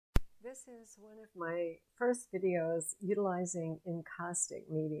This is one of my first videos utilizing encaustic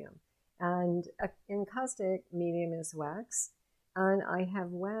medium. And encaustic medium is wax. And I have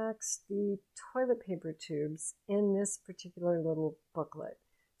waxed the toilet paper tubes in this particular little booklet.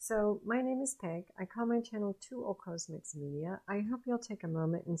 So my name is Peg. I call my channel Two Old Crows Mix Media. I hope you'll take a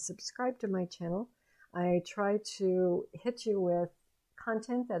moment and subscribe to my channel. I try to hit you with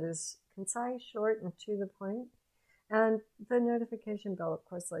content that is concise, short, and to the point. And the notification bell, of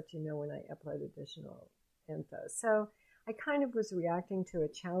course, lets you know when I upload additional info. So I kind of was reacting to a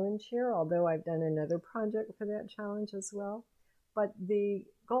challenge here, although I've done another project for that challenge as well. But the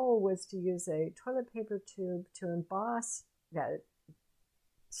goal was to use a toilet paper tube to emboss that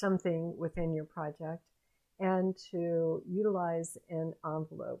something within your project and to utilize an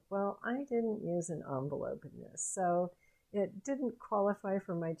envelope. Well, I didn't use an envelope in this, so it didn't qualify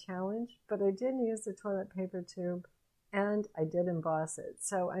for my challenge, but I did use the toilet paper tube and I did emboss it.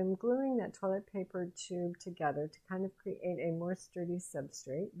 So I'm gluing that toilet paper tube together to kind of create a more sturdy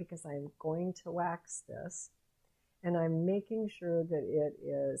substrate because I'm going to wax this. And I'm making sure that it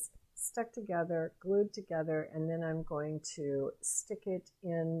is stuck together, glued together, and then I'm going to stick it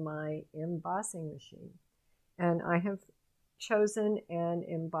in my embossing machine. And I have chosen an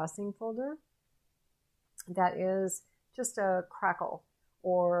embossing folder that is just a crackle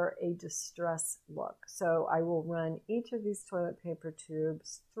or a distress look. So I will run each of these toilet paper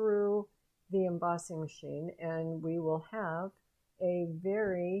tubes through the embossing machine and we will have a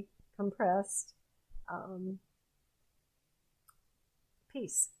very compressed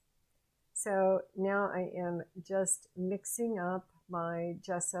piece. So now I am just mixing up my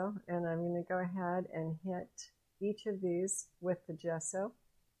gesso and I'm going to go ahead and hit each of these with the gesso.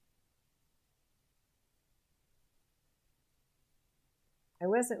 I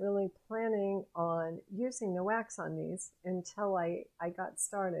wasn't really planning on using the wax on these until I got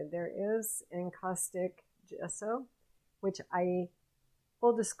started. There is encaustic gesso, which I,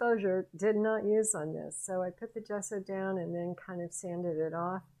 full disclosure, did not use on this. So I put the gesso down and then kind of sanded it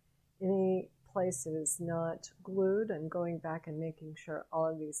off. Any place that is not glued, I'm going back and making sure all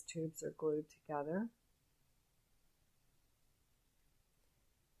of these tubes are glued together.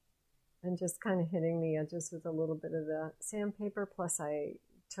 And just kind of hitting the edges with a little bit of the sandpaper, plus I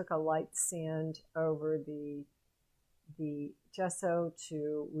took a light sand over the gesso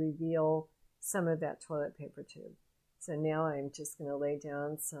to reveal some of that toilet paper tube. So now I'm just going to lay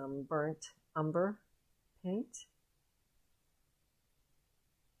down some burnt umber paint.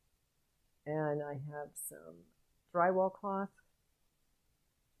 And I have some drywall cloth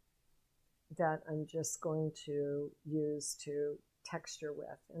that I'm just going to use to texture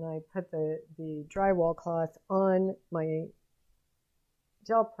with. And I put the drywall cloth on my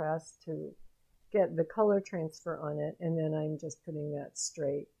gel press to get the color transfer on it, and then I'm just putting that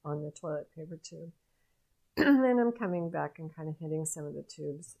straight on the toilet paper tube. And then I'm coming back and kind of hitting some of the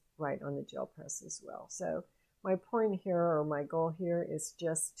tubes right on the gel press as well. So my point here, or my goal here, is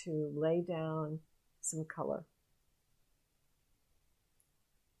just to lay down some color.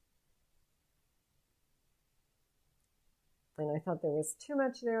 And I thought there was too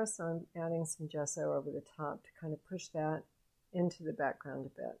much there, so I'm adding some gesso over the top to kind of push that into the background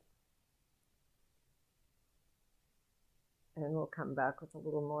a bit. And we'll come back with a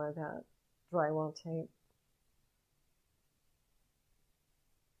little more of that drywall tape.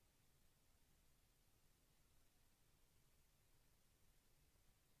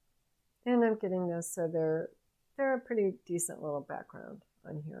 And I'm getting this so they're a pretty decent little background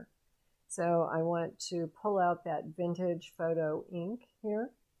on here. So I want to pull out that vintage photo ink here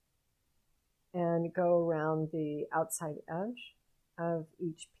and go around the outside edge of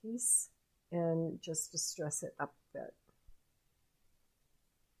each piece and just distress it up a bit.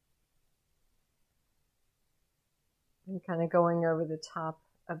 And kind of going over the top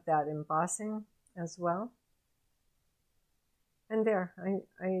of that embossing as well. And there,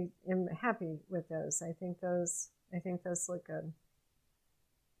 I am happy with those. I think those look good.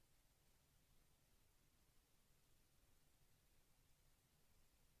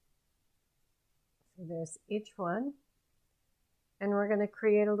 So there's each one. And we're going to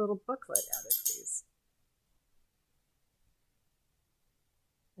create a little booklet out of these.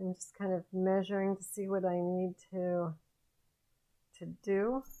 I'm just kind of measuring to see what I need to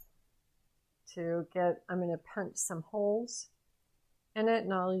do to get, I'm going to punch some holes in it,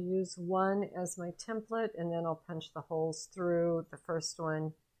 and I'll use one as my template, and then I'll punch the holes through the first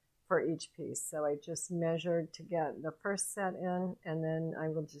one for each piece. So I just measured to get the first set in, and then I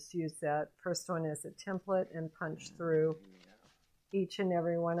will just use that first one as a template and punch through each and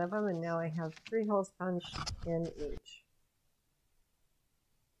every one of them. And now I have 3 holes punched in each.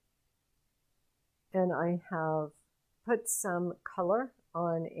 And I have put some color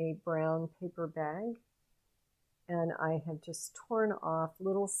on a brown paper bag, and I have just torn off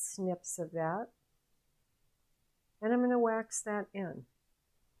little snips of that, and I'm going to wax that in.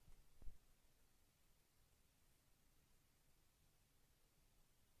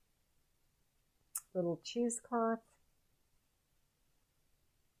 Little cheesecloth.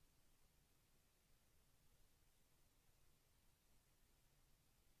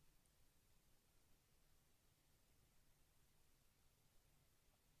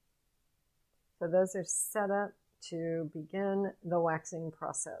 So those are set up to begin the waxing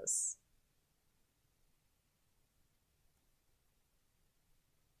process.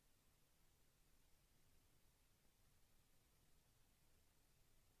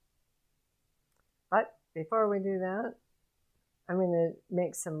 But before we do that, I'm going to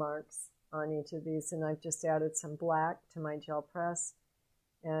make some marks on each of these, and I've just added some black to my gel press,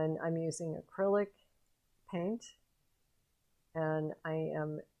 and I'm using acrylic paint, and I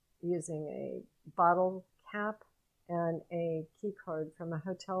am using a bottle cap and a key card from a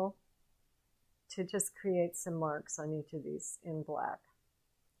hotel to just create some marks on each of these in black.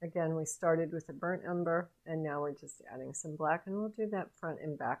 Again, we started with a burnt umber, and now we're just adding some black, and we'll do that front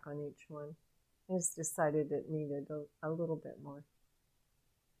and back on each one. I just decided it needed a little bit more.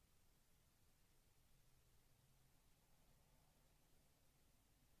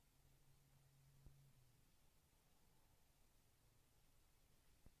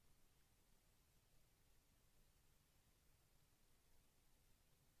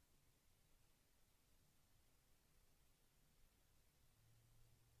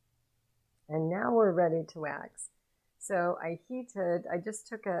 And now we're ready to wax. So I just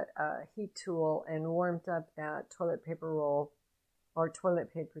took a heat tool and warmed up that toilet paper roll or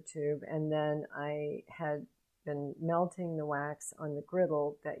toilet paper tube, and then I had been melting the wax on the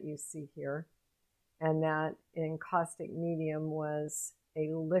griddle that you see here, and that encaustic medium was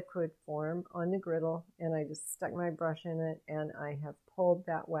a liquid form on the griddle, and I just stuck my brush in it, and I have pulled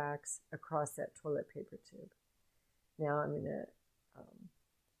that wax across that toilet paper tube. Now I'm going to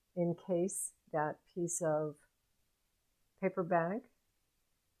encase that piece of paper bag,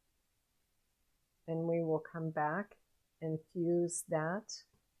 and we will come back and fuse that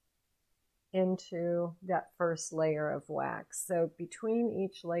into that first layer of wax. So between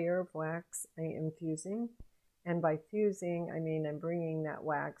each layer of wax, I am fusing, and by fusing, I mean I'm bringing that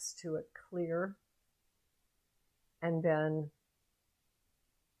wax to a clear and then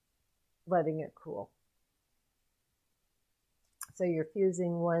letting it cool. So you're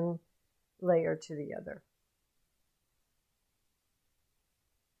fusing one layer to the other.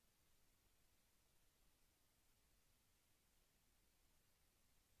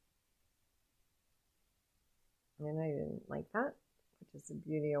 And I didn't like that, which is the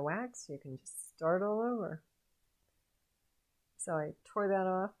beauty of wax. You can just start all over. So I tore that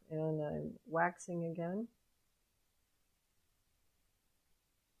off, and I'm waxing again.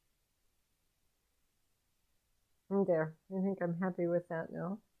 And there, I think I'm happy with that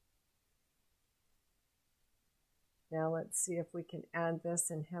now. Now let's see if we can add this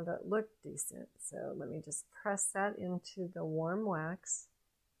and have it look decent. So let me just press that into the warm wax.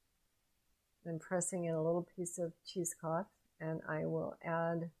 I'm pressing in a little piece of cheesecloth, and I will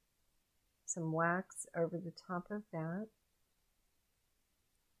add some wax over the top of that.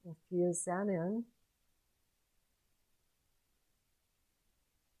 We'll fuse that in.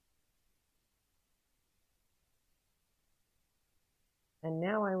 And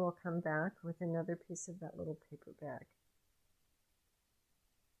now I will come back with another piece of that little paper bag.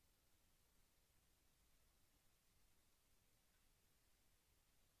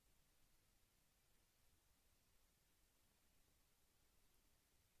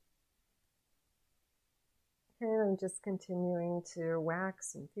 And I'm just continuing to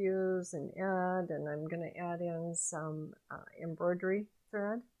wax and fuse and add, and I'm going to add in some embroidery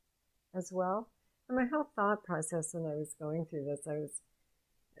thread as well. And my whole thought process when I was going through this, I was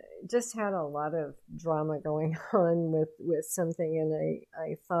just had a lot of drama going on with something, and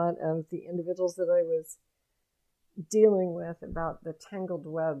I thought of the individuals that I was dealing with, about the tangled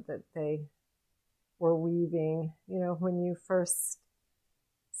web that they were weaving. You know, when you first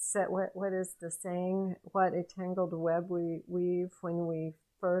set, what is the saying? What a tangled web we weave when we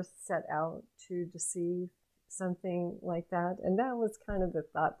first set out to deceive, something like that. And that was kind of the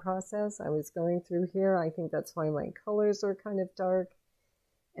thought process I was going through here. I think that's why my colors are kind of dark.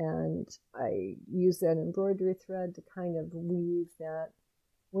 And I use that embroidery thread to kind of weave that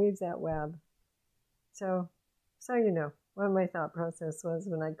web. So you know what my thought process was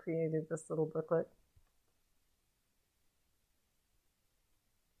when I created this little booklet.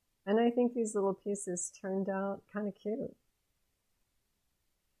 And I think these little pieces turned out kind of cute.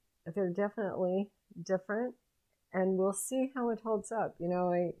 They're definitely different, and we'll see how it holds up. You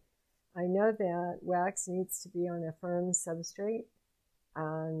know, I know that wax needs to be on a firm substrate,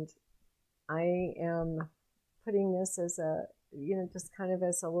 and I am putting this as a, you know, just kind of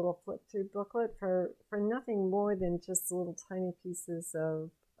as a little flip through booklet for nothing more than just little tiny pieces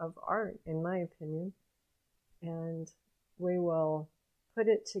of art, in my opinion. And we will put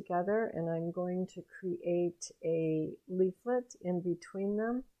it together, and I'm going to create a leaflet in between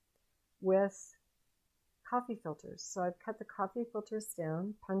them with coffee filters. So I've cut the coffee filters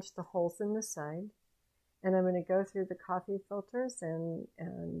down, punched the holes in the side, and I'm going to go through the coffee filters and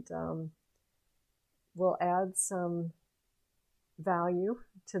we'll add some value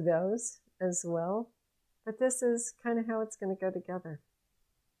to those as well. But this is kind of how it's going to go together.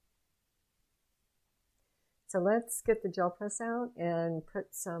 So let's get the gel press out and put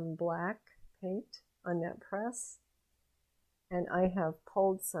some black paint on that press. And I have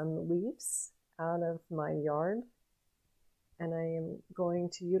pulled some leaves out of my yard, and I am going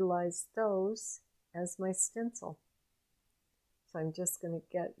to utilize those as my stencil. So I'm just going to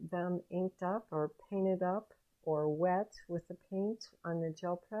get them inked up or painted up or wet with the paint on the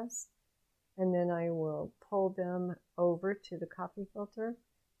gel press, and then I will pull them over to the coffee filter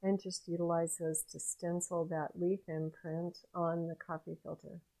and just utilize those to stencil that leaf imprint on the coffee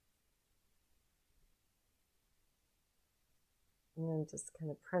filter. And then just kind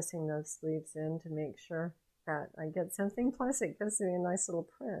of pressing those sleeves in to make sure that I get something, plus it gives me a nice little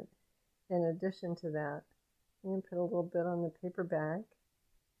print. In addition to that, I'm going to put a little bit on the paper bag,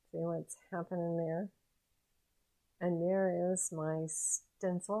 see what's happening there. And there is my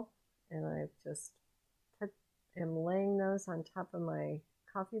stencil, and I've just am laying those on top of my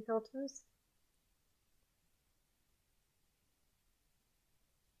coffee filters.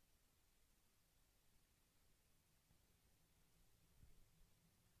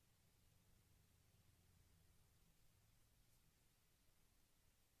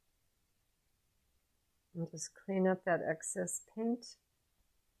 And just clean up that excess paint.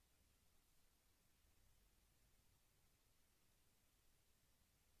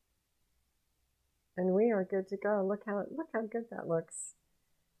 And we are good to go. Look how good that looks.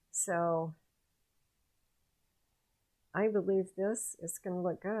 So I believe this is going to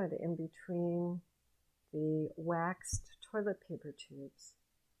look good in between the waxed toilet paper tubes.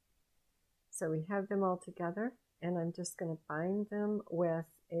 So we have them all together, and I'm just going to bind them with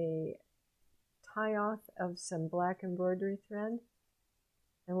a tie-off of some black embroidery thread,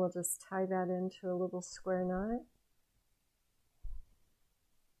 and we'll just tie that into a little square knot.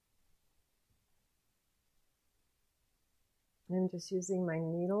 I'm just using my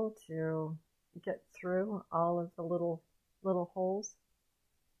needle to get through all of the little holes.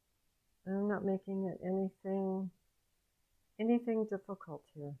 And I'm not making it anything difficult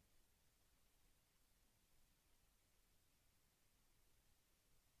here.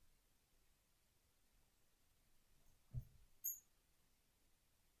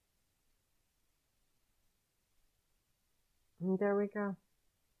 And there we go.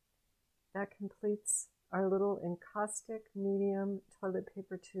 That completes our little encaustic medium toilet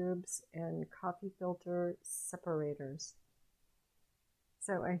paper tubes and coffee filter separators.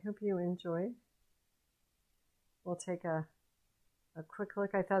 So I hope you enjoyed. We'll take a quick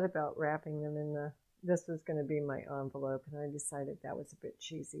look. I thought about wrapping them in this was going to be my envelope, and I decided that was a bit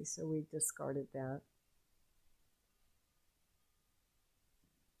cheesy, so we discarded that.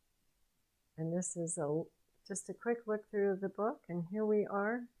 And this is just a quick look through the book, and here we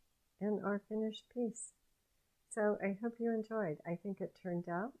are in our finished piece. So I hope you enjoyed. I think it turned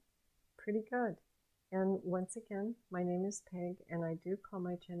out pretty good. And once again, my name is Peg, and I do call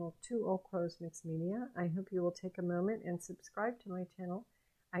my channel Two Old Crows Mixed Media. I hope you will take a moment and subscribe to my channel.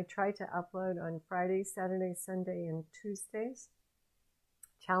 I try to upload on Fridays, Saturdays, Sunday, and Tuesdays.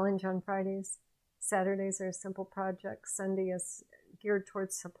 Challenge on Fridays. Saturdays are simple projects. Sunday is geared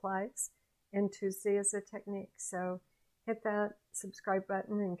towards supplies, and Tuesday is a technique. So hit that subscribe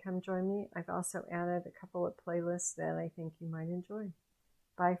button and come join me. I've also added a couple of playlists that I think you might enjoy.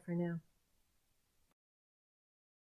 Bye for now.